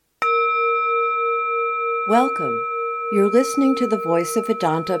Welcome. You're listening to the Voice of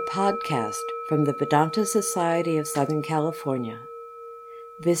Vedanta podcast from the Vedanta Society of Southern California.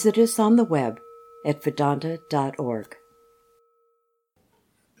 Visit us on the web at vedanta.org.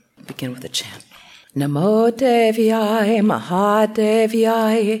 Begin with a chant. Namo Devyai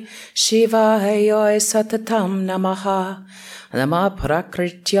Mahadevyai Shivayoi Satatam Namaha Nama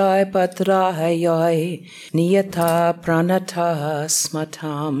Prakrityai Padrayoi Niyata Pranata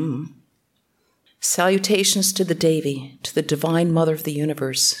Smatam. Salutations to the Devi, to the Divine Mother of the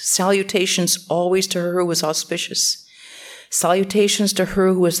Universe. Salutations always to her who is auspicious. Salutations to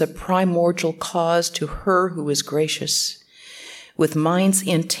her who is the primordial cause, to her who is gracious. With mind's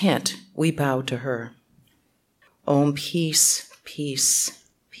intent, we bow to her. Om, peace, peace,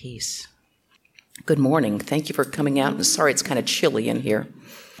 peace. Good morning. Thank you for coming out. I'm sorry it's kind of chilly in here.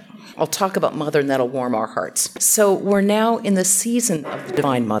 I'll talk about Mother and that'll warm our hearts. So we're now in the season of the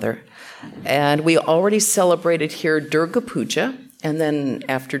Divine Mother. And we already celebrated here Durga Puja, and then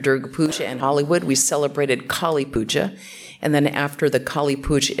after Durga Puja in Hollywood, we celebrated Kali Puja, and then after the Kali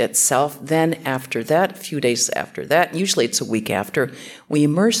Puja itself, then after that, a few days after that, usually it's a week after, we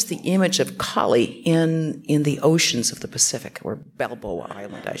immerse the image of Kali in the oceans of the Pacific, or Balboa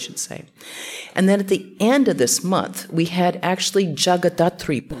Island, I should say. And then at the end of this month, we had actually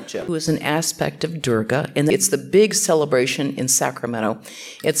Jagadatri Puja, who is an aspect of Durga, and it's the big celebration in Sacramento.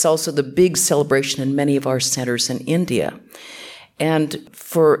 It's also the big celebration in many of our centers in India. And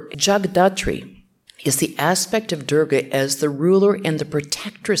for Jagadatri, is the aspect of Durga as the ruler and the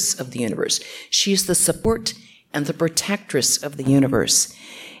protectress of the universe. She is the support and the protectress of the universe.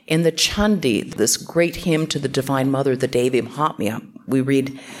 In the Chandi, this great hymn to the Divine Mother, the Devi Mahatmya, we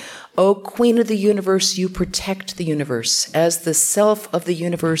read, O Queen of the universe, you protect the universe. As the self of the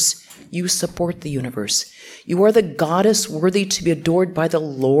universe, you support the universe. You are the goddess worthy to be adored by the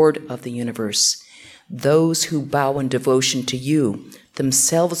Lord of the universe. Those who bow in devotion to you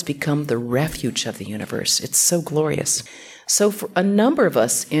themselves become the refuge of the universe. It's so glorious. So for a number of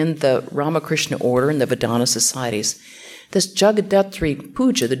us in the Ramakrishna order and the Vedanta societies, this Jagadatri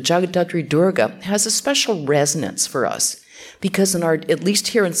Puja, the Jagadatri Durga, has a special resonance for us because at least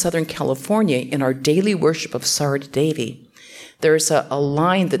here in Southern California, in our daily worship of Sarada Devi, there's a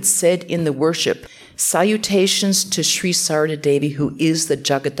line that's said in the worship, salutations to Sri Sarada Devi, who is the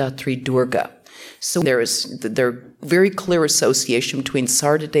Jagadatri Durga. So there very clear association between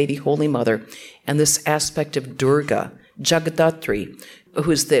Sarada Devi, Holy Mother, and this aspect of Durga, Jagadatri,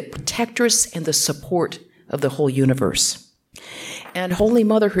 who is the protectress and the support of the whole universe. And Holy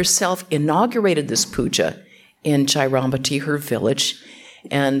Mother herself inaugurated this puja in Jairambati, her village,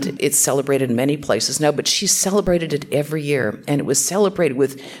 and it's celebrated in many places now, but she celebrated it every year, and it was celebrated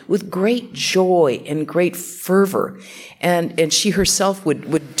with great joy and great fervor, and she herself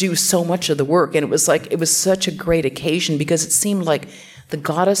would do so much of the work, and it was such a great occasion because it seemed like the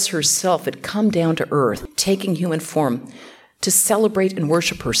goddess herself had come down to earth, taking human form to celebrate and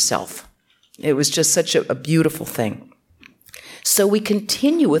worship herself. It was just such a beautiful thing. So we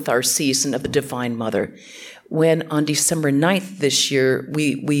continue with our season of the Divine Mother, when on December 9th this year,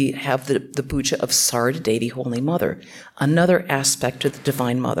 we have the puja of Sarada Devi, Holy Mother, another aspect of the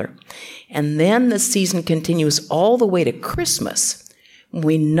Divine Mother. And then the season continues all the way to Christmas.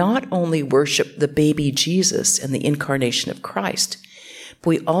 We not only worship the baby Jesus and the incarnation of Christ, but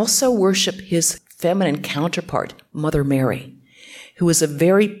we also worship his feminine counterpart, Mother Mary, who is a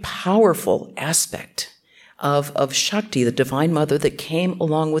very powerful aspect of Shakti, the Divine Mother that came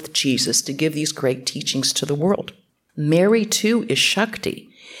along with Jesus to give these great teachings to the world. Mary, too, is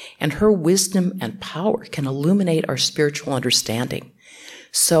Shakti, and her wisdom and power can illuminate our spiritual understanding.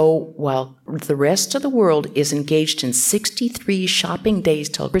 So while the rest of the world is engaged in 63 shopping days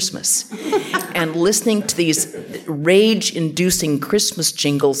till Christmas and listening to these rage-inducing Christmas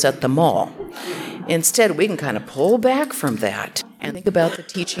jingles at the mall, instead we can kind of pull back from that and think about the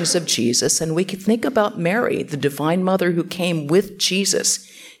teachings of Jesus, and we can think about Mary, the Divine Mother who came with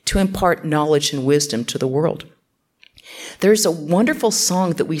Jesus to impart knowledge and wisdom to the world. There's a wonderful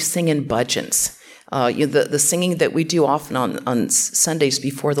song that we sing in bhajans, the singing that we do often on Sundays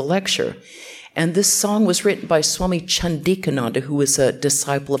before the lecture. And this song was written by Swami Chandikananda, who was a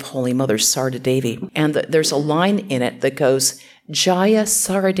disciple of Holy Mother Sarada Devi. And there's a line in it that goes, Jaya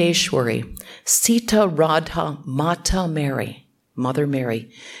Saradeshwari, Sita Radha Mata Mary, Mother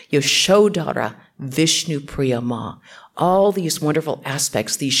Mary, Yashodhara Vishnu Priya Ma. All these wonderful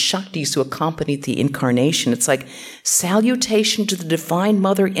aspects, these Shaktis who accompanied the incarnation. It's like salutation to the Divine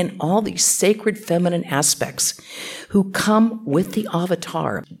Mother in all these sacred feminine aspects who come with the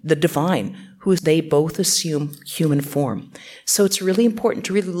avatar, the divine, who they both assume human form. So it's really important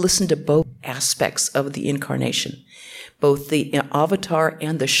to really listen to both aspects of the incarnation, both the avatar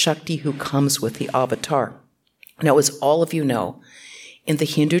and the Shakti who comes with the avatar. Now, as all of you know, in the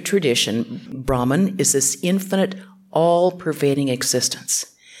Hindu tradition, Brahman is this infinite, all-pervading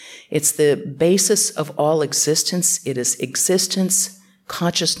existence. It's the basis of all existence. It is existence,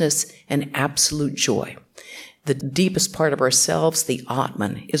 consciousness, and absolute joy. The deepest part of ourselves, the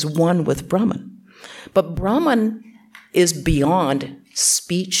Atman, is one with Brahman. But Brahman is beyond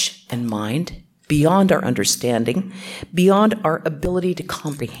speech and mind, beyond our understanding, beyond our ability to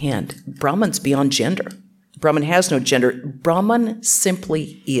comprehend. Brahman's beyond gender. Brahman has no gender. Brahman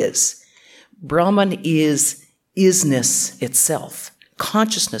simply is. Brahman is isness itself,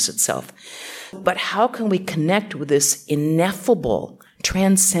 consciousness itself. But how can we connect with this ineffable,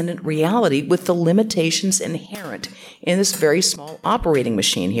 transcendent reality with the limitations inherent in this very small operating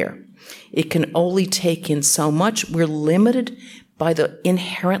machine here? It can only take in so much. We're limited by the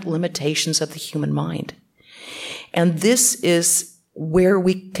inherent limitations of the human mind. And this is where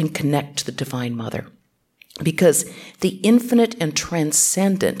we can connect to the Divine Mother, because the infinite and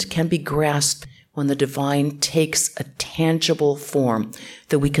transcendent can be grasped when the divine takes a tangible form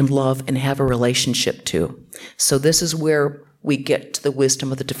that we can love and have a relationship to. So this is where we get to the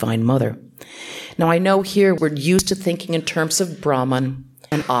wisdom of the Divine Mother. Now, I know here we're used to thinking in terms of Brahman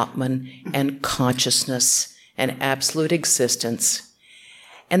and Atman and consciousness and absolute existence.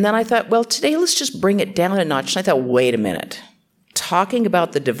 And then I thought, well, today let's just bring it down a notch. And I thought, wait a minute. Talking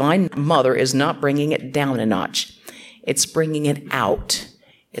about the Divine Mother is not bringing it down a notch. It's bringing it out.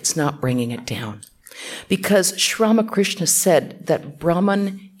 It's not bringing it down. Because Sri Ramakrishna said that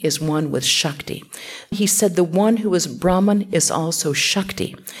Brahman is one with Shakti. He said the one who is Brahman is also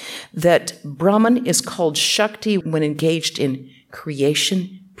Shakti. That Brahman is called Shakti when engaged in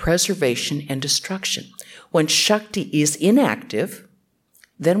creation, preservation, and destruction. When Shakti is inactive,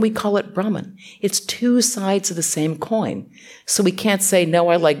 then we call it Brahman. It's two sides of the same coin. So we can't say, no,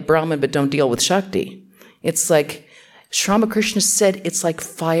 I like Brahman, but don't deal with Shakti. It's like Sri Ramakrishna said, it's like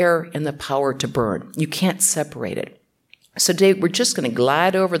fire and the power to burn. You can't separate it. So today we're just going to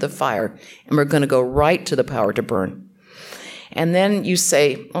glide over the fire and we're going to go right to the power to burn. And then you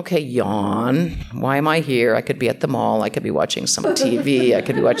say, okay, yawn. Why am I here? I could be at the mall. I could be watching some TV. I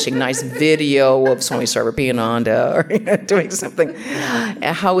could be watching a nice video of Swami Sarvapriyananda or doing something.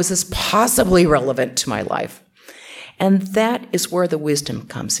 How is this possibly relevant to my life? And that is where the wisdom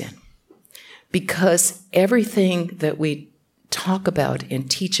comes in. Because everything that we talk about and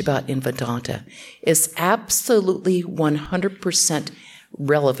teach about in Vedanta is absolutely 100%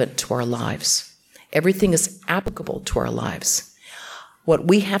 relevant to our lives. Everything is applicable to our lives. What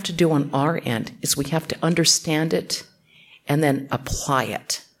we have to do on our end is we have to understand it and then apply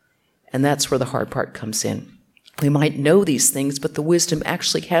it. And that's where the hard part comes in. We might know these things, but the wisdom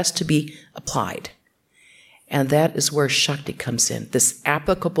actually has to be applied. And that is where Shakti comes in, this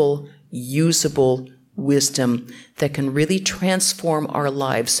applicable, usable wisdom that can really transform our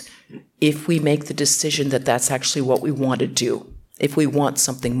lives if we make the decision that that's actually what we want to do, if we want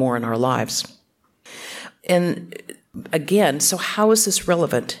something more in our lives. And again, so how is this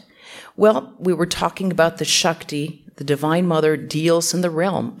relevant? Well, we were talking about the Shakti. The Divine Mother deals in the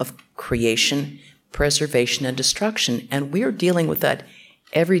realm of creation, preservation, and destruction, and we're dealing with that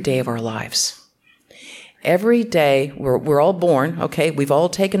every day of our lives. Every day, we're all born, okay? We've all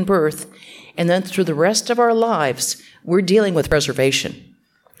taken birth. And then through the rest of our lives, we're dealing with preservation.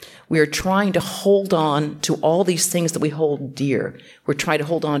 We are trying to hold on to all these things that we hold dear. We're trying to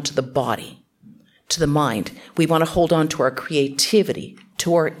hold on to the body, to the mind. We want to hold on to our creativity,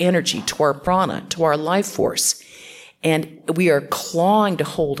 to our energy, to our prana, to our life force. And we are clawing to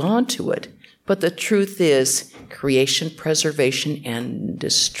hold on to it. But the truth is creation, preservation, and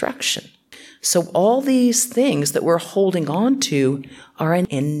destruction. So all these things that we're holding on to are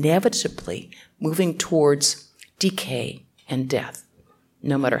inevitably moving towards decay and death.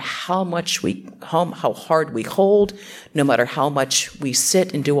 No matter how hard we hold, no matter how much we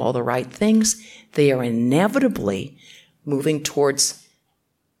sit and do all the right things, they are inevitably moving towards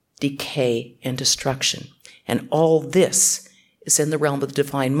decay and destruction. And all this is in the realm of the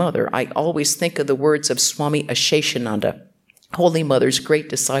Divine Mother. I always think of the words of Swami Asheshananda, Holy Mother's great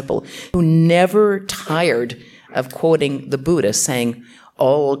disciple, who never tired of quoting the Buddha, saying,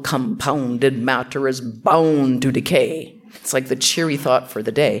 all compounded matter is bound to decay. It's like the cheery thought for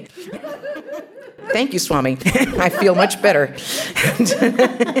the day. Thank you, Swami. I feel much better.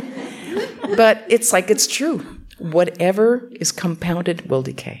 But it's like it's true. Whatever is compounded will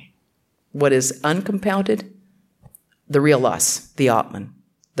decay. What is uncompounded, the real us, the Atman.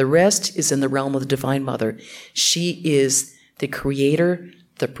 The rest is in the realm of the Divine Mother. She is the creator,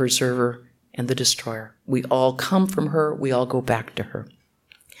 the preserver, and the destroyer. We all come from her. We all go back to her.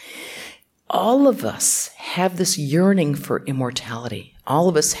 All of us have this yearning for immortality. All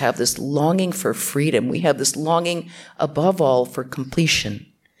of us have this longing for freedom. We have this longing, above all, for completion,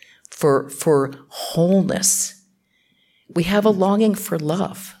 for wholeness. We have a longing for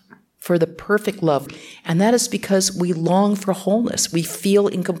love, for the perfect love. And that is because we long for wholeness. We feel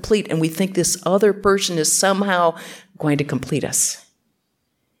incomplete, and we think this other person is somehow going to complete us,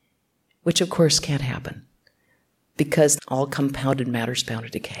 which of course can't happen, because all compounded matter is bound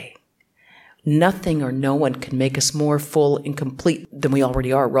to decay. Nothing or no one can make us more full and complete than we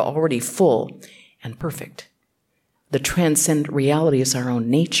already are. We're already full and perfect. The transcendent reality is our own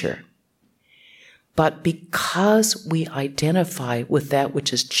nature. But because we identify with that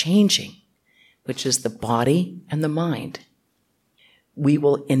which is changing, which is the body and the mind, we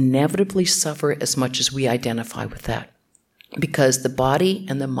will inevitably suffer as much as we identify with that. Because the body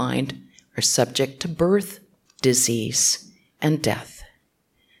and the mind are subject to birth, disease, and death.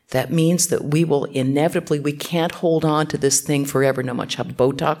 That means that we can't hold on to this thing forever, no matter how much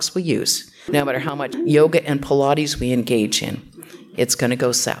Botox we use, no matter how much yoga and Pilates we engage in. It's going to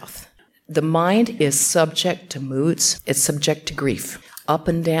go south. The mind is subject to moods. It's subject to grief, up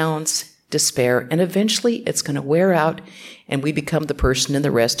and downs, despair, and eventually it's going to wear out and we become the person in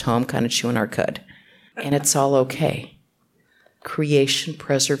the rest home kind of chewing our cud. And it's all okay. Creation,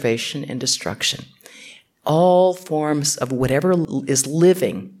 preservation, and destruction. All forms of whatever is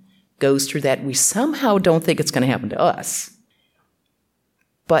living goes through that. We somehow don't think it's going to happen to us.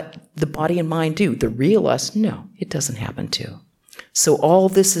 But the body and mind do. The real us, no, it doesn't happen to. So all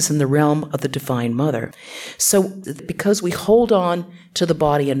this is in the realm of the Divine Mother. So because we hold on to the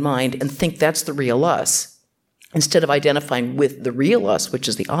body and mind and think that's the real us, instead of identifying with the real us, which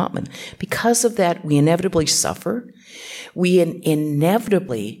is the Atman, because of that, we inevitably suffer. We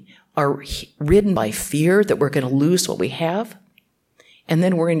inevitably are ridden by fear that we're going to lose what we have. And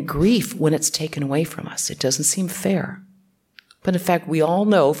then we're in grief when it's taken away from us. It doesn't seem fair. But in fact, we all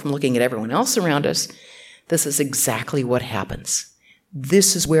know from looking at everyone else around us, this is exactly what happens.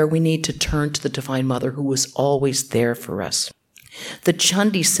 This is where we need to turn to the Divine Mother, who was always there for us. The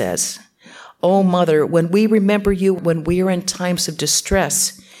Chandi says, "O Mother, when we remember you when we are in times of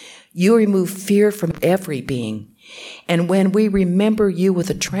distress, you remove fear from every being. And when we remember you with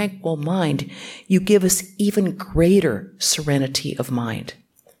a tranquil mind, you give us even greater serenity of mind.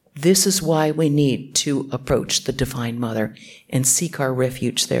 This is why we need to approach the Divine Mother and seek our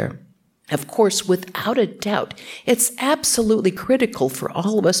refuge there." Of course, without a doubt, it's absolutely critical for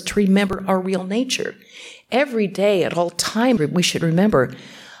all of us to remember our real nature. Every day, at all times, we should remember,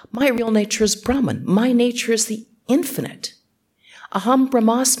 my real nature is Brahman. My nature is the infinite. Aham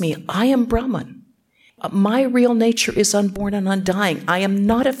Brahmasmi, I am Brahman. My real nature is unborn and undying. I am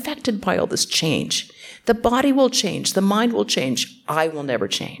not affected by all this change. The body will change. The mind will change. I will never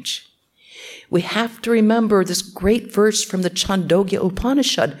change. We have to remember this great verse from the Chandogya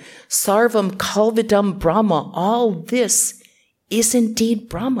Upanishad, Sarvam Kalvidam Brahma. All this is indeed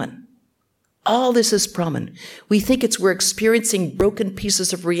Brahman. All this is Brahman. We think we're experiencing broken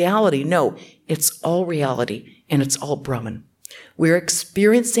pieces of reality. No, it's all reality, and it's all Brahman. We're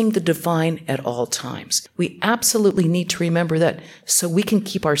experiencing the divine at all times. We absolutely need to remember that so we can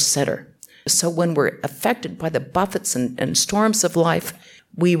keep our center. So when we're affected by the buffets and storms of life,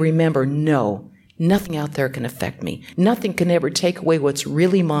 we remember, no, nothing out there can affect me. Nothing can ever take away what's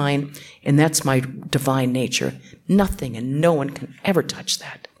really mine, and that's my divine nature. Nothing and no one can ever touch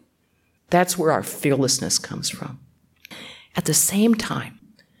that. That's where our fearlessness comes from. At the same time,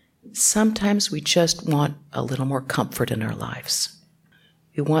 sometimes we just want a little more comfort in our lives.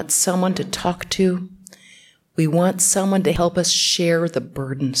 We want someone to talk to. We want someone to help us share the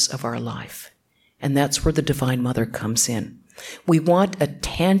burdens of our life. And that's where the Divine Mother comes in. We want a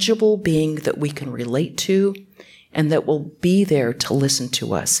tangible being that we can relate to and that will be there to listen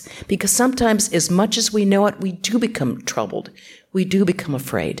to us. Because sometimes, as much as we know it, we do become troubled. We do become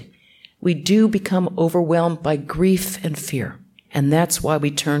afraid. We do become overwhelmed by grief and fear. And that's why we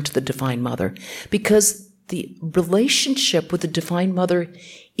turn to the Divine Mother, because the relationship with the Divine Mother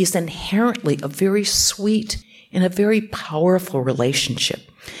is inherently a very sweet and a very powerful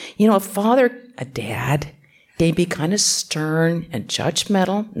relationship. You know, a dad, may be kind of stern and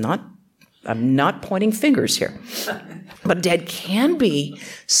judgmental. I'm not pointing fingers here, but dad can be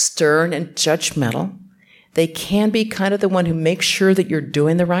stern and judgmental. They can be kind of the one who makes sure that you're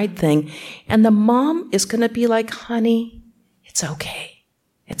doing the right thing. And the mom is going to be like, honey, it's okay.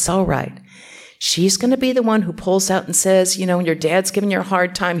 It's all right. She's going to be the one who pulls out and says, when your dad's giving you a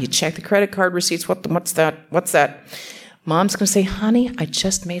hard time, you check the credit card receipts. What's that? Mom's going to say, honey, I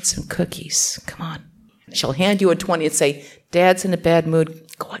just made some cookies. Come on. She'll hand you a 20 and say, Dad's in a bad mood.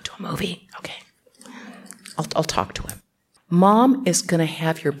 Go out to a movie. Okay. I'll talk to him. Mom is going to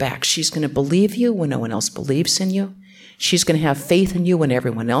have your back. She's going to believe you when no one else believes in you. She's going to have faith in you when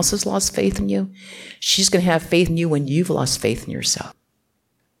everyone else has lost faith in you. She's going to have faith in you when you've lost faith in yourself.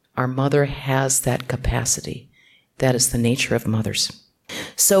 Our mother has that capacity. That is the nature of mothers.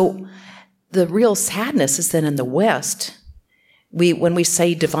 So the real sadness is that in the West, when we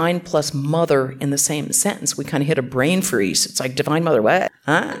say divine plus mother in the same sentence, we kind of hit a brain freeze. It's like, divine mother, what?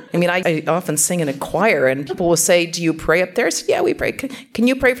 Huh? I mean, I often sing in a choir, and people will say, do you pray up there? I said, yeah, we pray. Can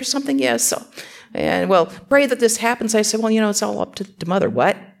you pray for something? Yes. So, and, well, pray that this happens. I said, well, it's all up to the mother.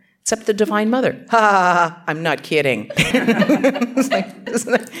 What? It's up to the divine mother. Ha, ha, ha, I'm not kidding.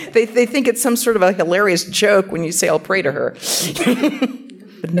 They think it's some sort of a hilarious joke when you say, I'll pray to her.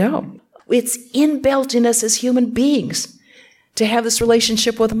 But no, it's inbuilt in us as human beings to have this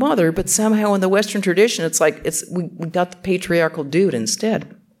relationship with a mother, but somehow in the Western tradition, it's like we got the patriarchal dude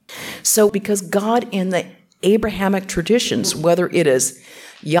instead. So because God in the Abrahamic traditions, whether it is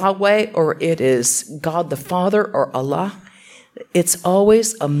Yahweh or it is God the Father or Allah, it's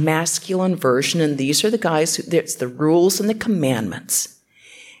always a masculine version, and these are the guys. It's the rules and the commandments,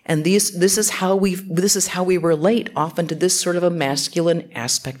 and this is how we relate often to this sort of a masculine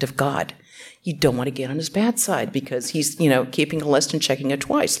aspect of God. You don't want to get on his bad side because he's, keeping a list and checking it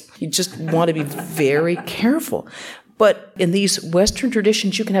twice. You just want to be very careful. But in these Western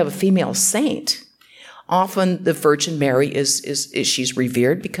traditions, you can have a female saint. Often the Virgin Mary she's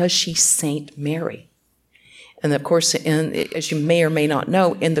revered because she's Saint Mary. And of course, as you may or may not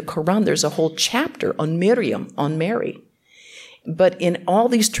know, in the Quran, there's a whole chapter on Miriam, on Mary. But in all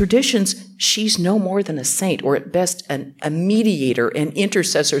these traditions, she's no more than a saint, or at best a mediator, an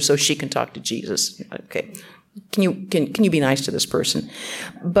intercessor, so she can talk to Jesus. Okay, can you be nice to this person?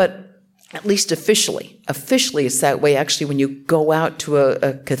 But at least officially it's that way. Actually, when you go out to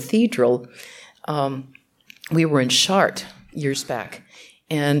a cathedral, we were in Chartres years back,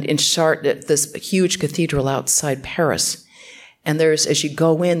 and in Chartres, this huge cathedral outside Paris. And as you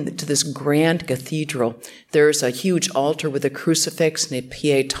go into this grand cathedral, there's a huge altar with a crucifix and a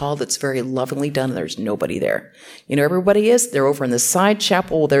pietà that's very lovingly done, and there's nobody there. Everybody is. They're over in the side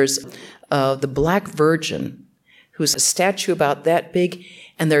chapel. There's the Black Virgin, who's a statue about that big,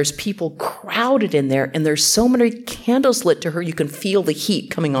 and there's people crowded in there, and there's so many candles lit to her, you can feel the heat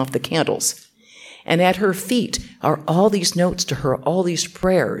coming off the candles. And at her feet are all these notes to her, all these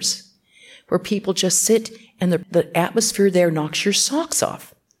prayers, where people just sit, and the atmosphere there knocks your socks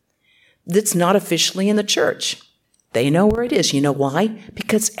off. That's not officially in the church. They know where it is. You know why?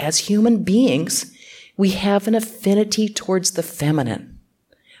 Because as human beings, we have an affinity towards the feminine.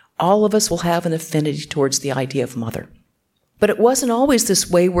 All of us will have an affinity towards the idea of mother. But it wasn't always this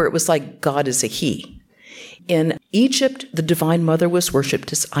way where it was like God is a he. In Egypt, the Divine Mother was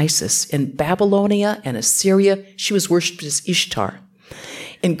worshipped as Isis. In Babylonia and Assyria, she was worshipped as Ishtar.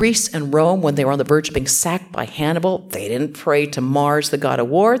 In Greece and Rome, when they were on the verge of being sacked by Hannibal, they didn't pray to Mars, the god of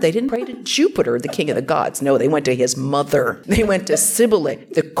war. They didn't pray to Jupiter, the king of the gods. No, they went to his mother. They went to Cybele,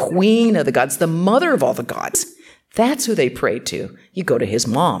 the queen of the gods, the mother of all the gods. That's who they prayed to. You go to his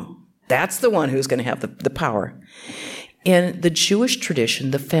mom. That's the one who's going to have the power. In the Jewish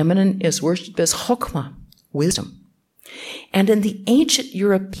tradition, the feminine is worshipped as Chokhmah, wisdom. And in the ancient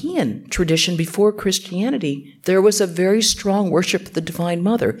European tradition before Christianity, there was a very strong worship of the Divine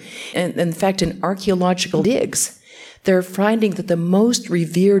Mother. And in fact, in archaeological digs, they're finding that the most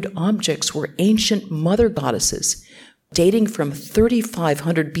revered objects were ancient mother goddesses, dating from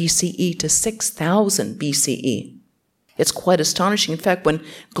 3500 BCE to 6000 BCE. It's quite astonishing. In fact, when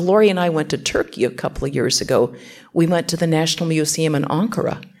Gloria and I went to Turkey a couple of years ago, we went to the National Museum in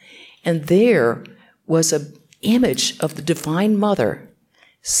Ankara, and there was an image of the Divine Mother,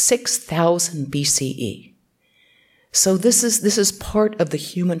 6000 BCE. So this is part of the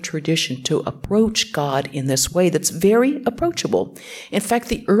human tradition to approach God in this way that's very approachable. In fact,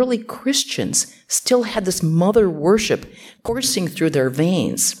 the early Christians still had this mother worship coursing through their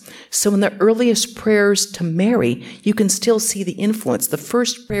veins. So in the earliest prayers to Mary, you can still see the influence. The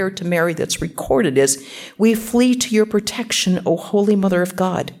first prayer to Mary that's recorded is, "We flee to your protection, O Holy Mother of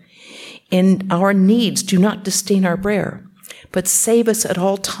God. In our needs, do not disdain our prayer, but save us at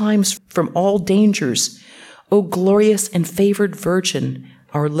all times from all dangers. O glorious and favored Virgin,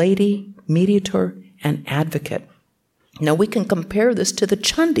 Our Lady, Mediator, and Advocate." Now we can compare this to the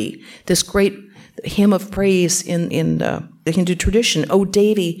Chandi, this great hymn of praise in the the Hindu tradition. O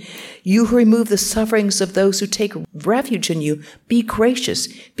Devi, you who remove the sufferings of those who take refuge in you, be gracious.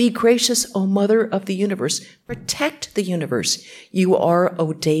 Be gracious, O Mother of the universe. Protect the universe. You are,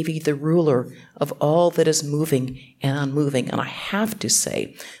 O Devi, the ruler of all that is moving and unmoving. And I have to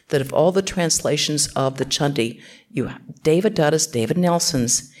say that of all the translations of the Chandi, David Dutta's, David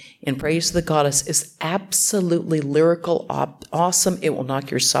Nelson's, in Praise of the Goddess is absolutely lyrical, awesome. It will knock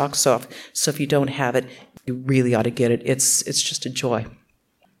your socks off. So if you don't have it, you really ought to get it. It's just a joy.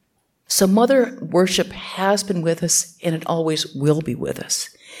 So mother worship has been with us, and it always will be with us.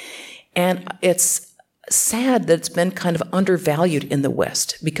 And it's sad that it's been kind of undervalued in the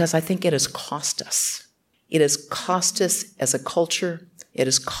West, because I think it has cost us. It has cost us as a culture. It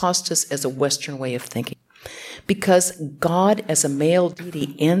has cost us as a Western way of thinking. Because God as a male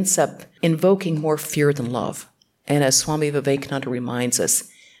deity ends up invoking more fear than love. And as Swami Vivekananda reminds us,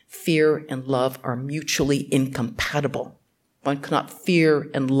 fear and love are mutually incompatible. One cannot fear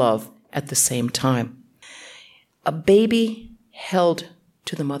and love at the same time. A baby held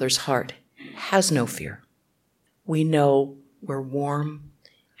to the mother's heart has no fear. We know we're warm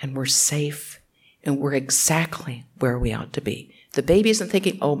and we're safe and we're exactly where we ought to be. The baby isn't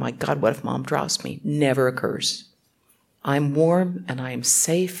thinking, oh my God, what if mom drops me? Never occurs. I'm warm and I am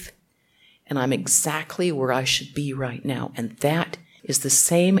safe and I'm exactly where I should be right now. And that is the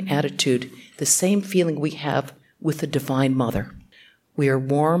same attitude, the same feeling we have with the Divine Mother. We are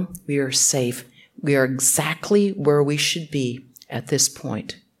warm, we are safe, we are exactly where we should be at this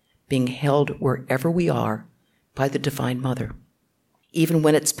point, being held wherever we are by the Divine Mother. Even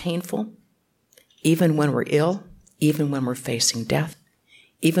when it's painful, even when we're ill, even when we're facing death,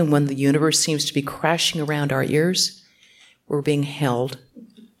 even when the universe seems to be crashing around our ears, we're being held.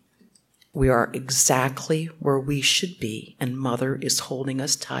 We are exactly where we should be, and Mother is holding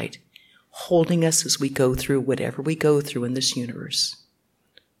us tight, holding us as we go through whatever we go through in this universe.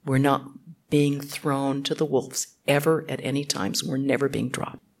 We're not being thrown to the wolves ever at any times. We're never being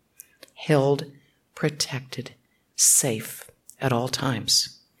dropped. Held, protected, safe at all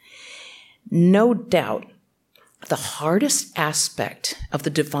times. No doubt, the hardest aspect of the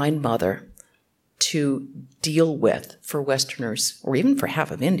Divine Mother to deal with for Westerners, or even for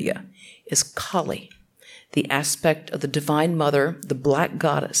half of India, is Kali, the aspect of the Divine Mother, the Black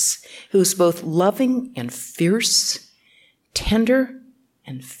Goddess, who is both loving and fierce, tender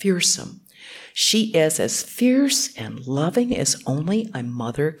and fearsome. She is as fierce and loving as only a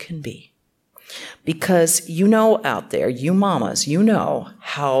mother can be. Because you know out there, you mamas, you know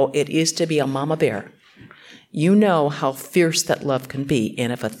how it is to be a mama bear. You know how fierce that love can be.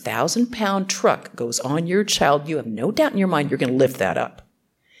 And if a 1,000-pound truck goes on your child, you have no doubt in your mind you're going to lift that up.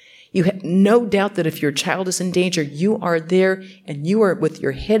 You have no doubt that if your child is in danger, you are there and you are with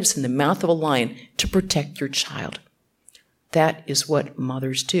your heads in the mouth of a lion to protect your child. That is what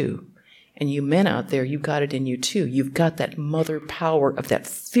mothers do. And you men out there, you got it in you too. You've got that mother power of that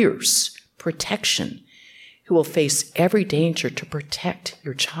fierce protection who will face every danger to protect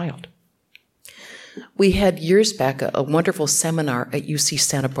your child. We had years back a wonderful seminar at UC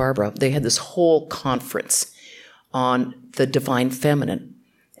Santa Barbara. They had this whole conference on the Divine Feminine.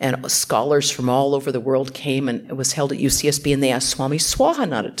 And scholars from all over the world came, and it was held at UCSB, and they asked Swami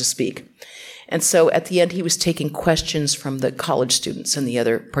Swahananda to speak. And so at the end, he was taking questions from the college students and the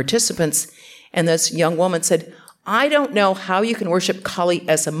other participants. And this young woman said, I don't know how you can worship Kali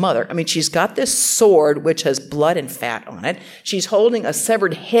as a mother. I mean, she's got this sword which has blood and fat on it. She's holding a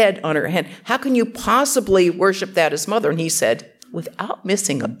severed head on her hand. How can you possibly worship that as mother? And he said, without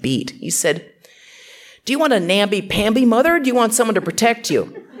missing a beat, he said, do you want a namby-pamby mother, or do you want someone to protect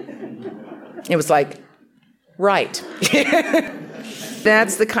you? It was like, right.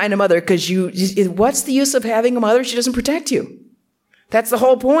 That's the kind of mother, because what's the use of having a mother? She doesn't protect you. That's the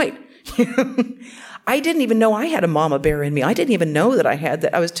whole point. I didn't even know I had a mama bear in me. I didn't even know that I had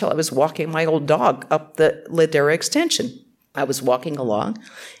that. Till I was walking my old dog up the Ladera extension. I was walking along,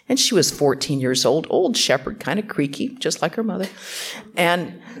 and she was 14 years old shepherd, kind of creaky, just like her mother.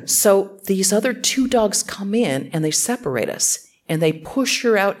 And so these other two dogs come in, and they separate us, and they push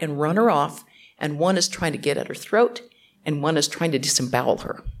her out and run her off, and one is trying to get at her throat, and one is trying to disembowel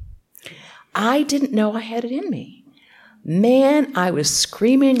her. I didn't know I had it in me. Man, I was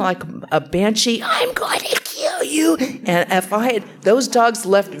screaming like a banshee, I'm going to kill you. And if I had, those dogs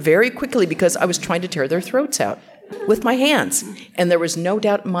left very quickly because I was trying to tear their throats out with my hands. And there was no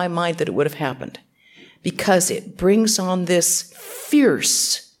doubt in my mind that it would have happened, because it brings on this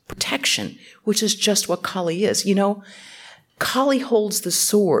fierce protection, which is just what Kali is. You know, Kali holds the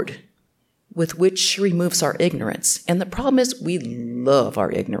sword with which she removes our ignorance. And the problem is we love our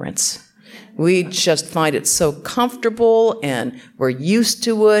ignorance. We just find it so comfortable, and we're used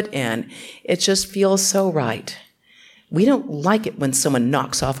to it, and it just feels so right. We don't like it when someone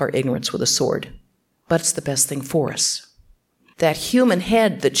knocks off our ignorance with a sword, but it's the best thing for us. That human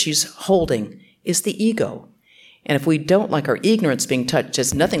head that she's holding is the ego. And if we don't like our ignorance being touched,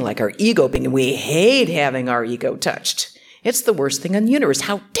 it's nothing like our ego being, we hate having our ego touched. It's the worst thing in the universe.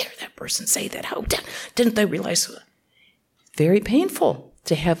 How dare that person say that? How dare, didn't they realize? Very painful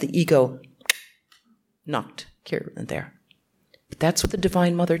to have the ego knocked here and there. But that's what the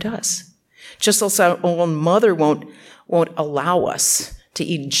Divine Mother does. Just as our own mother won't allow us to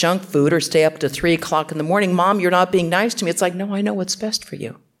eat junk food or stay up to 3 o'clock in the morning. Mom, you're not being nice to me. It's like, no, I know what's best for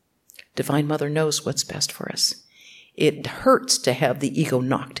you. Divine Mother knows what's best for us. It hurts to have the ego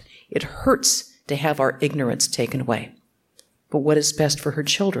knocked. It hurts to have our ignorance taken away. But what is best for her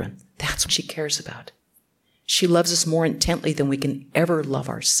children? That's what she cares about. She loves us more intently than we can ever love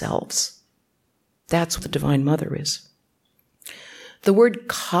ourselves. That's what the Divine Mother is. The word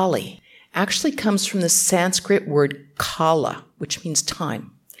Kali actually comes from the Sanskrit word kala, which means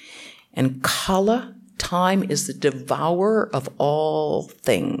time. And kala, time, is the devourer of all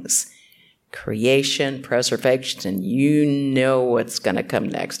things. Creation, preservation, and you know what's going to come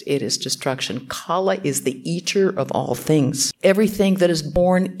next. It is destruction. Kala is the eater of all things. Everything that is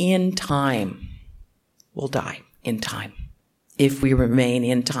born in time will die in time if we remain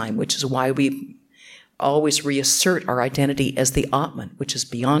in time, which is why we always reassert our identity as the Atman, which is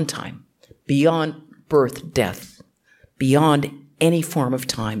beyond time, beyond birth, death, beyond any form of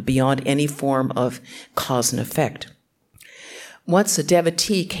time, beyond any form of cause and effect. Once a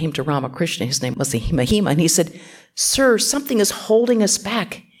devotee came to Ramakrishna, his name was Mahima, and he said, "Sir, something is holding us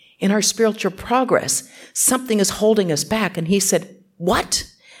back in our spiritual progress. Something is holding us back." And he said,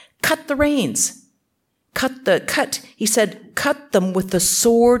 "What? Cut the reins. He said, cut them with the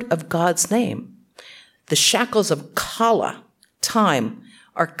sword of God's name. The shackles of Kala, time,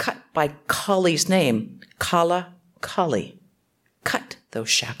 are cut by Kali's name. Kala, Kali. Cut those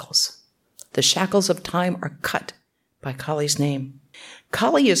shackles. The shackles of time are cut by Kali's name.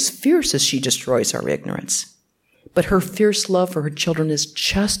 Kali is fierce as she destroys our ignorance. But her fierce love for her children is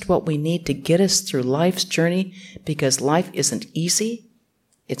just what we need to get us through life's journey, because life isn't easy,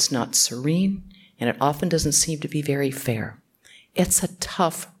 it's not serene, and it often doesn't seem to be very fair. It's a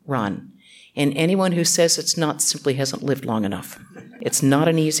tough run. And anyone who says it's not simply hasn't lived long enough. It's not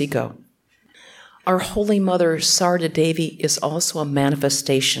an easy go. Our Holy Mother, Sarada Devi, is also a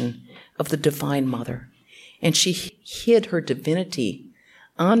manifestation of the Divine Mother. And she hid her divinity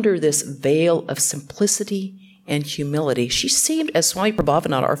under this veil of simplicity and humility. She seemed, as Swami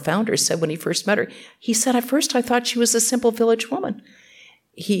Prabhavananda, our founder, said when he first met her, he said, "At first I thought she was a simple village woman."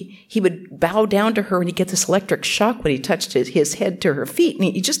 He would bow down to her and he'd get this electric shock when he touched his head to her feet. And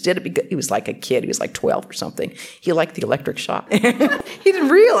he just did it because he was like a kid. He was like 12 or something. He liked the electric shock. He didn't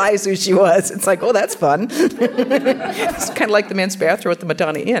realize who she was. It's like, oh, that's fun. It's kind of like the men's bathroom at the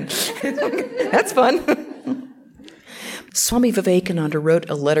Madonna Inn. That's fun. Swami Vivekananda wrote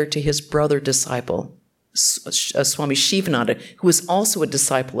a letter to his brother disciple, Swami Shivananda, who was also a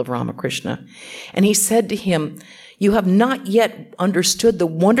disciple of Ramakrishna. And he said to him, "You have not yet understood the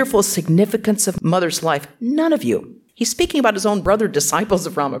wonderful significance of Mother's life. None of you." He's speaking about his own brother disciples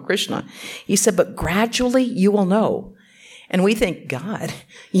of Ramakrishna. He said, "But gradually you will know." And we think, God,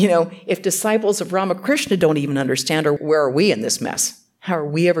 if disciples of Ramakrishna don't even understand her, where are we in this mess? How are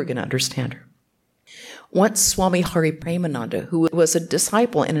we ever going to understand her? Once Swami Hari Premananda, who was a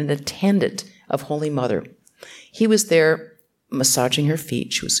disciple and an attendant of Holy Mother, he was there massaging her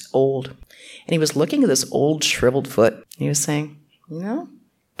feet. She was old. And he was looking at this old shriveled foot. And he was saying,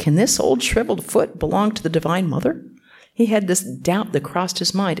 can this old shriveled foot belong to the Divine Mother? He had this doubt that crossed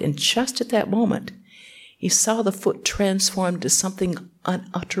his mind. And just at that moment, he saw the foot transformed into something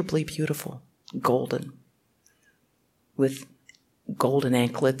unutterably beautiful, golden, with golden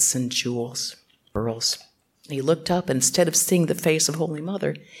anklets and jewels, pearls. And he looked up, and instead of seeing the face of Holy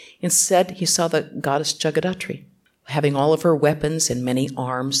Mother, instead he saw the goddess Jagadatri, having all of her weapons and many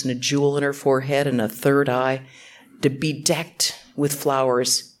arms and a jewel in her forehead and a third eye, to be decked with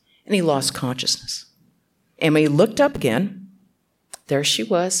flowers, and he lost consciousness. And when he looked up again, there she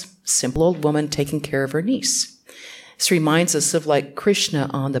was, simple old woman taking care of her niece. This reminds us of like Krishna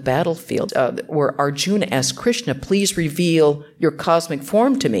on the battlefield, where Arjuna asked Krishna, "Please reveal your cosmic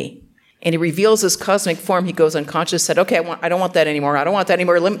form to me." And he reveals his cosmic form. He goes unconscious, said, "Okay, I don't want that anymore. I don't want that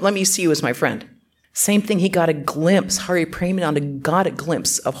anymore. Let me see you as my friend." Same thing, he got a glimpse, Hari Premananda got a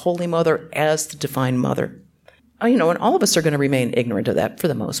glimpse of Holy Mother as the Divine Mother. And all of us are going to remain ignorant of that for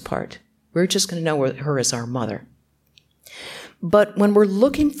the most part. We're just going to know her as our mother. But when we're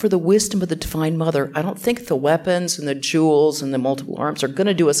looking for the wisdom of the Divine Mother, I don't think the weapons and the jewels and the multiple arms are going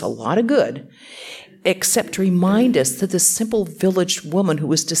to do us a lot of good, except to remind us that the simple village woman who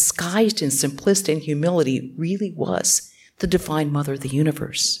was disguised in simplicity and humility really was the Divine Mother of the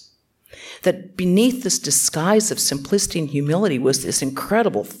universe. That beneath this disguise of simplicity and humility was this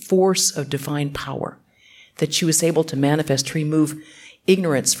incredible force of divine power that she was able to manifest to remove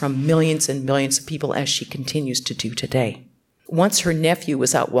ignorance from millions and millions of people, as she continues to do today. Once her nephew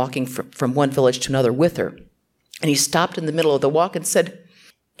was out walking from one village to another with her, and he stopped in the middle of the walk and said,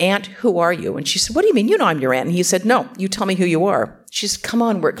 "Aunt, who are you?" And she said, "What do you mean? You know I'm your aunt." And he said, "No, you tell me who you are." She said, come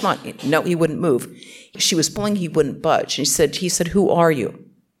on. No, he wouldn't move. She was pulling, he wouldn't budge. And he said, "Who are you?"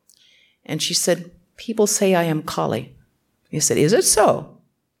 And she said, "People say I am Kali." He said, "Is it so?"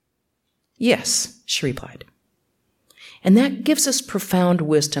 "Yes," she replied. And that gives us profound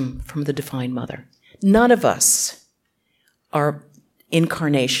wisdom from the Divine Mother. None of us are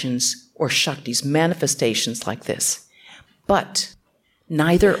incarnations or Shaktis, manifestations like this. But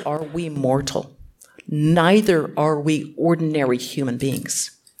neither are we mortal. Neither are we ordinary human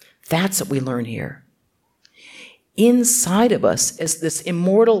beings. That's what we learn here. Inside of us is this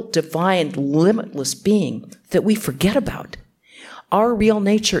immortal, divine, limitless being that we forget about. Our real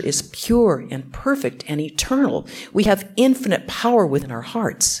nature is pure and perfect and eternal. We have infinite power within our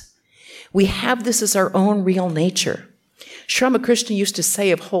hearts. We have this as our own real nature. Sri Ramakrishna used to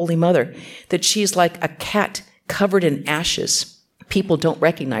say of Holy Mother that she's like a cat covered in ashes. People don't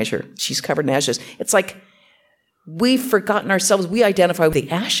recognize her. She's covered in ashes. It's like we've forgotten ourselves. We identify with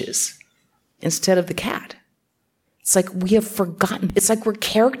the ashes instead of the cat. It's like we have forgotten. It's like we're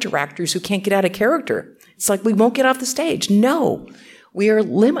character actors who can't get out of character. It's like we won't get off the stage. No, we are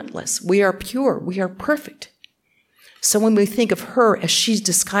limitless. We are pure. We are perfect. So when we think of her as she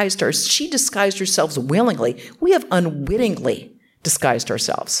disguised herself willingly. We have unwittingly disguised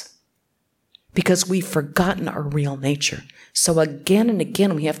ourselves because we've forgotten our real nature. So again and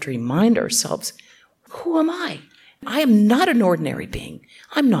again, we have to remind ourselves, who am I? I am not an ordinary being.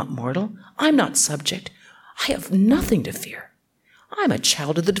 I'm not mortal. I'm not subject. I have nothing to fear. I'm a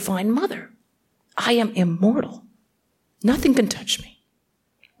child of the Divine Mother. I am immortal. Nothing can touch me.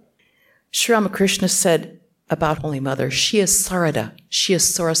 Sri Ramakrishna said about Holy Mother, she is Sarada, she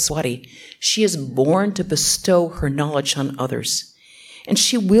is Saraswati. She is born to bestow her knowledge on others. And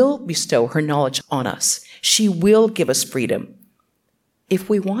she will bestow her knowledge on us. She will give us freedom if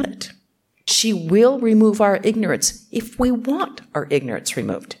we want it. She will remove our ignorance if we want our ignorance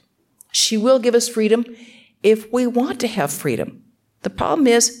removed. She will give us freedom if we want to have freedom. The problem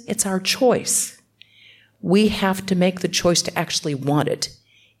is, it's our choice. We have to make the choice to actually want it.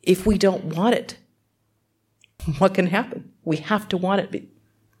 If we don't want it, what can happen? We have to want it.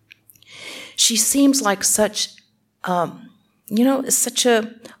 She seems like such a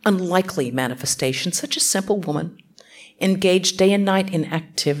unlikely manifestation, such a simple woman, engaged day and night in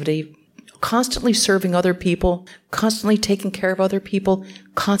activity, constantly serving other people, constantly taking care of other people,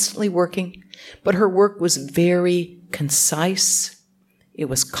 constantly working. But her work was very concise. It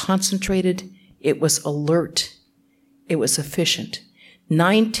was concentrated. It was alert. It was efficient.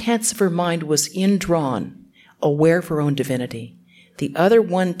 9/10 of her mind was indrawn, aware of her own divinity. The other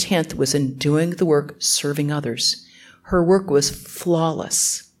 1/10 was in doing the work, serving others. Her work was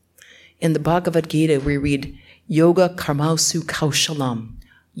flawless. In the Bhagavad Gita, we read, Yoga karmasu kaushalam.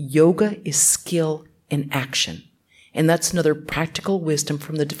 Yoga is skill in action. And that's another practical wisdom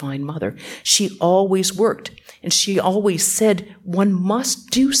from the Divine Mother. She always worked, and she always said, one must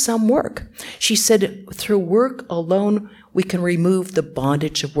do some work. She said, through work alone, we can remove the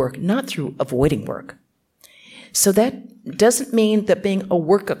bondage of work, not through avoiding work. So that doesn't mean that being a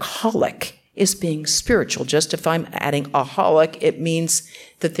workaholic is being spiritual. Just if I'm adding aholic, it means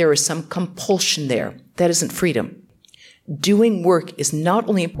that there is some compulsion there. That isn't freedom. Doing work is not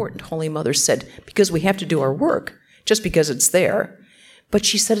only important, Holy Mother said, because we have to do our work, just because it's there, but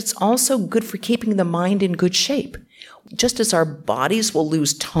she said it's also good for keeping the mind in good shape. Just as our bodies will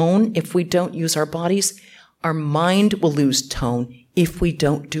lose tone if we don't use our bodies, our mind will lose tone if we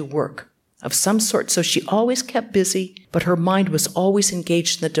don't do work of some sort. So she always kept busy, but her mind was always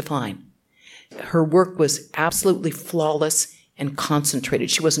engaged in the divine. Her work was absolutely flawless and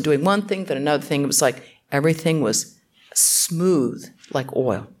concentrated. She wasn't doing one thing, then another thing. It was like everything was smooth like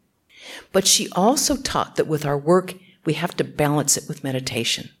oil. But she also taught that with our work, we have to balance it with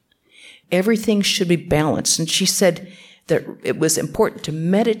meditation. Everything should be balanced. And she said that it was important to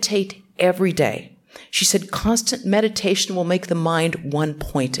meditate every day. She said constant meditation will make the mind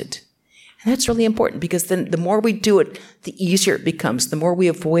one-pointed. And that's really important because then the more we do it, the easier it becomes. The more we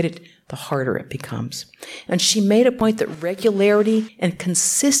avoid it, the harder it becomes. And she made a point that regularity and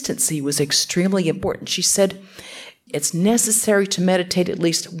consistency was extremely important. She said, it's necessary to meditate at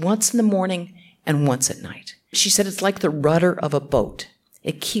least once in the morning and once at night. She said it's like the rudder of a boat.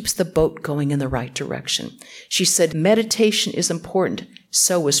 It keeps the boat going in the right direction. She said meditation is important,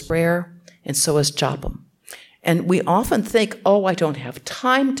 so is prayer, and so is japa. And we often think, oh, I don't have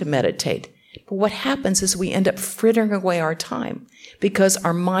time to meditate. But what happens is we end up frittering away our time because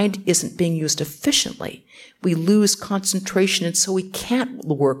our mind isn't being used efficiently. We lose concentration, and so we can't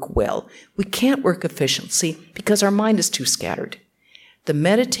work well. We can't work efficiently because our mind is too scattered. The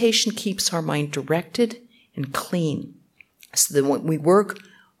meditation keeps our mind directed and clean, so that when we work,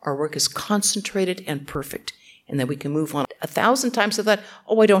 our work is concentrated and perfect, and then we can move on. 1,000 times I thought,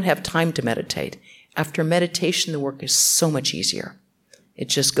 oh, I don't have time to meditate. After meditation, the work is so much easier. It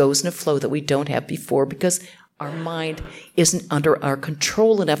just goes in a flow that we don't have before because our mind isn't under our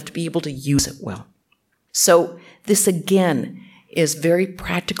control enough to be able to use it well. So this, again, is very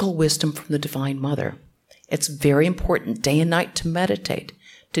practical wisdom from the Divine Mother. It's very important day and night to meditate,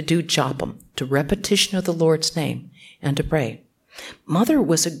 to do japa, to repetition of the Lord's name, and to pray. Mother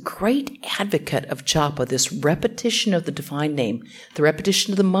was a great advocate of japa, this repetition of the divine name, the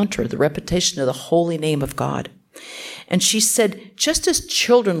repetition of the mantra, the repetition of the holy name of God. And she said, just as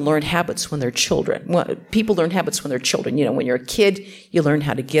children learn habits when they're children, well, people learn habits when they're children. You know, when you're a kid, you learn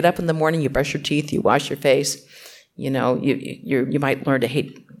how to get up in the morning, you brush your teeth, you wash your face. You know, you might learn to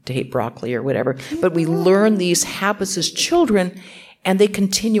hate broccoli or whatever. But we learn these habits as children, and they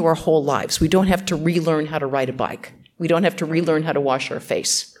continue our whole lives. We don't have to relearn how to ride a bike. We don't have to relearn how to wash our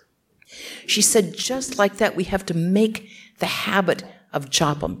face. She said, just like that, we have to make the habit of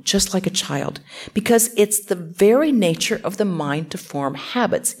japa, just like a child, because it's the very nature of the mind to form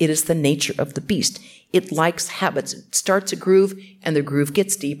habits. It is the nature of the beast. It likes habits. It starts a groove, and the groove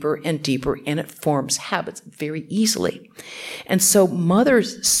gets deeper and deeper, and it forms habits very easily. And so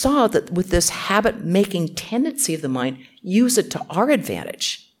mothers saw that with this habit-making tendency of the mind, use it to our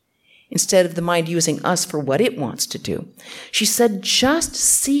advantage, instead of the mind using us for what it wants to do. She said, just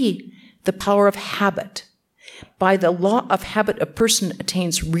see the power of habit. By the law of habit, a person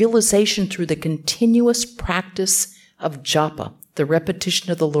attains realization through the continuous practice of japa, the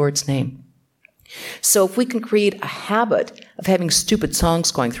repetition of the Lord's name. So if we can create a habit of having stupid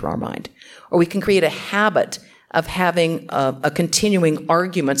songs going through our mind, or we can create a habit of having a continuing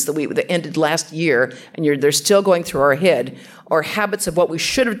arguments that ended last year, and they're still going through our head, or habits of what we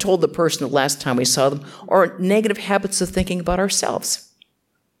should have told the person the last time we saw them, or negative habits of thinking about ourselves.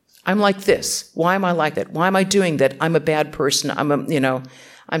 I'm like this. Why am I like that? Why am I doing that? I'm a bad person.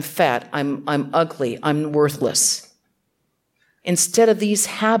 I'm fat. I'm ugly. I'm worthless. Instead of these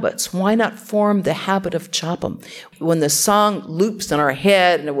habits, why not form the habit of japa? When the song loops in our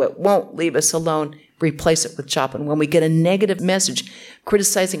head and it won't leave us alone, replace it with japa. And when we get a negative message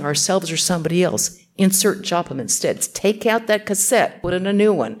criticizing ourselves or somebody else, insert japa instead. Take out that cassette, put in a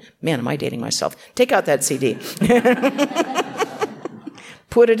new one. Man, am I dating myself? Take out that CD.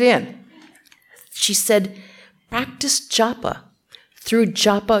 Put it in. She said, practice japa. Through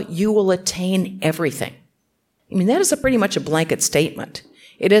japa, you will attain everything. I mean, that is pretty much a blanket statement.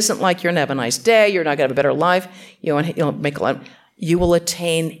 It isn't like you're going to have a nice day, you're not going to have a better life, you'll make a lot. You will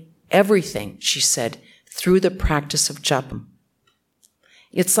attain everything, she said, through the practice of japa.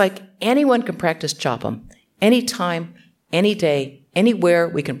 It's like anyone can practice japa. Anytime, any day, anywhere,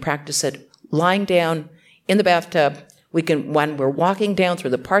 we can practice it. Lying down in the bathtub, when we're walking down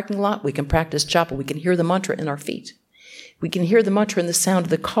through the parking lot, we can practice japa. We can hear the mantra in our feet. We can hear the mantra in the sound of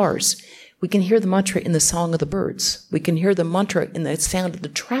the cars. We can hear the mantra in the song of the birds. We can hear the mantra in the sound of the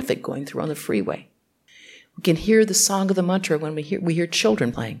traffic going through on the freeway. We can hear the song of the mantra when we hear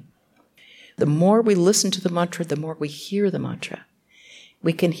children playing. The more we listen to the mantra, the more we hear the mantra.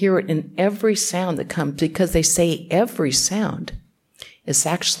 We can hear it in every sound that comes, because they say every sound is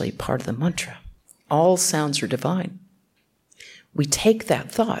actually part of the mantra. All sounds are divine. We take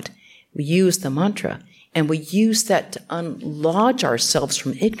that thought, we use the mantra, and we use that to unlodge ourselves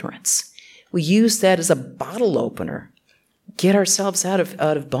from ignorance. We use that as a bottle opener, get ourselves out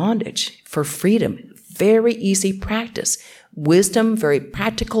of bondage for freedom. Very easy practice. Wisdom, very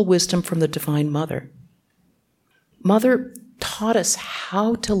practical wisdom from the Divine Mother. Mother taught us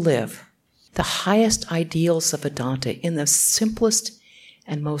how to live the highest ideals of Vedanta in the simplest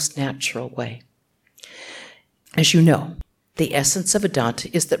and most natural way. As you know, the essence of Vedanta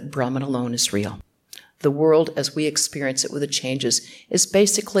is that Brahman alone is real. The world as we experience it with the changes is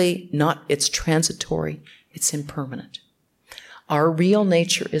basically it's transitory, it's impermanent. Our real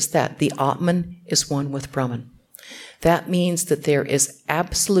nature is that the Atman is one with Brahman. That means that there is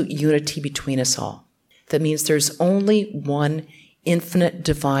absolute unity between us all. That means there's only one infinite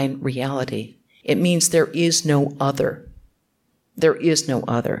divine reality. It means there is no other. There is no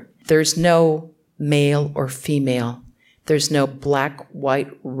other. There's no male or female. There's no black,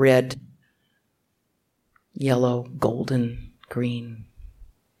 white, red, yellow, golden, green.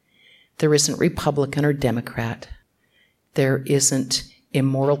 There isn't Republican or Democrat. There isn't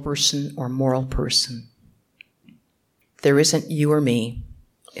immoral person or moral person. There isn't you or me.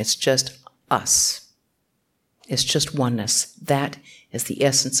 It's just us. It's just oneness. That is the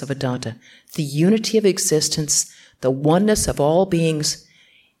essence of Vedanta. The unity of existence, the oneness of all beings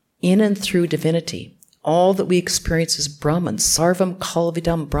in and through divinity. All that we experience is Brahman. Sarvam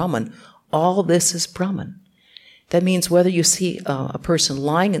Kalavidam Brahman. All this is Brahman. That means whether you see a person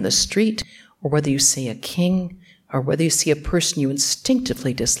lying in the street, or whether you see a king, or whether you see a person you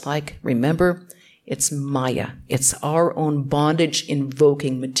instinctively dislike, remember, it's Maya. It's our own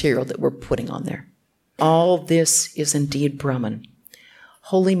bondage-invoking material that we're putting on there. All this is indeed Brahman.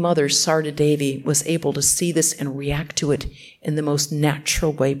 Holy Mother Sarda Devi was able to see this and react to it in the most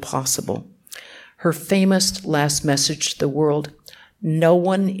natural way possible. Her famous last message to the world, "No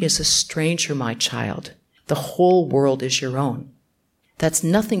one is a stranger, my child. The whole world is your own." That's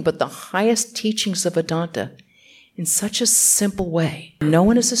nothing but the highest teachings of Vedanta in such a simple way. No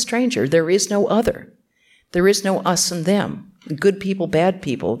one is a stranger. There is no other. There is no us and them, good people, bad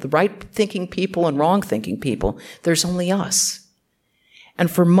people, the right-thinking people and wrong-thinking people. There's only us.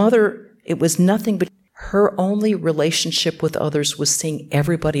 And for Mother, it was nothing but her only relationship with others was seeing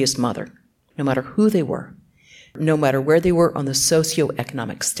everybody as Mother, no matter who they were, no matter where they were on the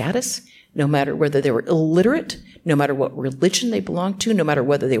socioeconomic status, no matter whether they were illiterate, no matter what religion they belonged to, no matter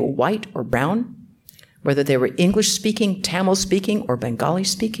whether they were white or brown, whether they were English-speaking, Tamil-speaking, or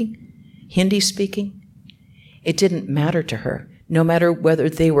Bengali-speaking, Hindi-speaking. It didn't matter to her, no matter whether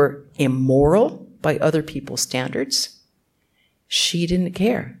they were immoral by other people's standards. She didn't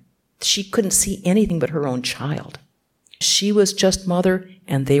care. She couldn't see anything but her own child. She was just Mother,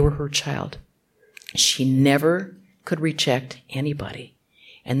 and they were her child. She never could reject anybody.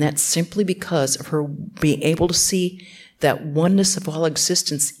 And that's simply because of her being able to see that oneness of all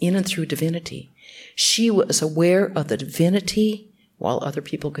existence in and through divinity. She was aware of the divinity while other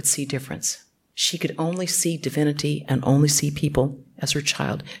people could see difference. She could only see divinity and only see people as her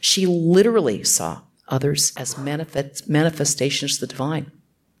child. She literally saw others as manifestations of the divine.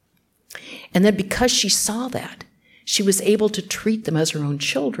 And then because she saw that, she was able to treat them as her own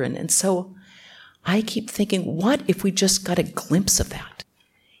children. And so I keep thinking, what if we just got a glimpse of that?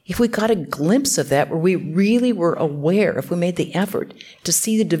 If we got a glimpse of that, where we really were aware, if we made the effort to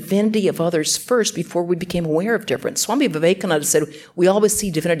see the divinity of others first before we became aware of difference. Swami Vivekananda said, we always see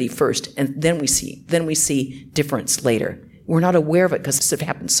divinity first, and then we see difference later. We're not aware of it because it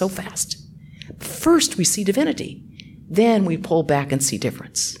happens so fast. First we see divinity, then we pull back and see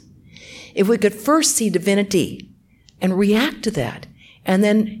difference. If we could first see divinity and react to that, and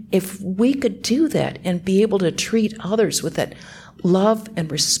then if we could do that and be able to treat others with that love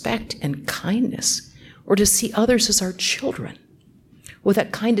and respect and kindness, or to see others as our children with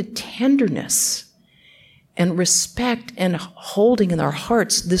that kind of tenderness and respect and holding in our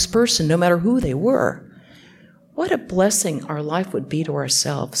hearts this person, no matter who they were, what a blessing our life would be to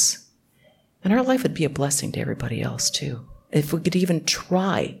ourselves. And our life would be a blessing to everybody else too. If we could even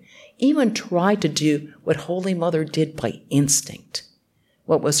try to do what Holy Mother did by instinct,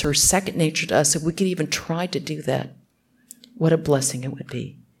 what was her second nature to us, if we could even try to do that, what a blessing it would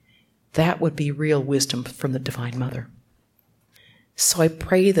be. That would be real wisdom from the Divine Mother. So I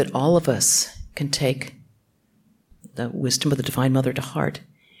pray that all of us can take the wisdom of the Divine Mother to heart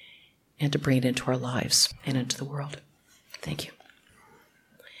and to bring it into our lives and into the world. Thank you.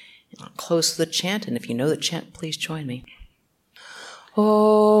 And I'll close with a chant, and if you know the chant, please join me.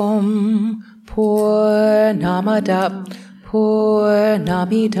 Om Purnamada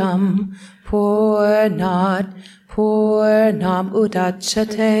Purnamidam Purnat Purnam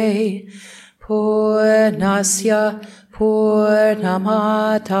Udachyate Purnasya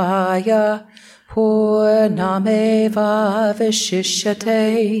Purnamadaya Purnameva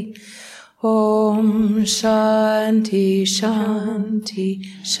Vishishyate. Om Shanti Shanti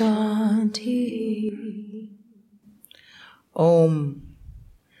Shanti. Om.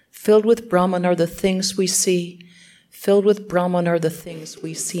 Filled with Brahman are the things we see. Filled with Brahman are the things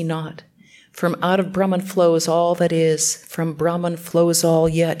we see not. From out of Brahman flows all that is. From Brahman flows all,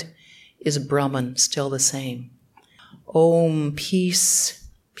 yet is Brahman still the same. Om, peace,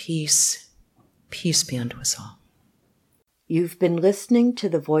 peace, peace be unto us all. You've been listening to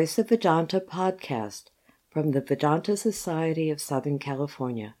the Voice of Vedanta podcast, from the Vedanta Society of Southern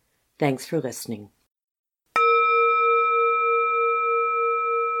California. Thanks for listening.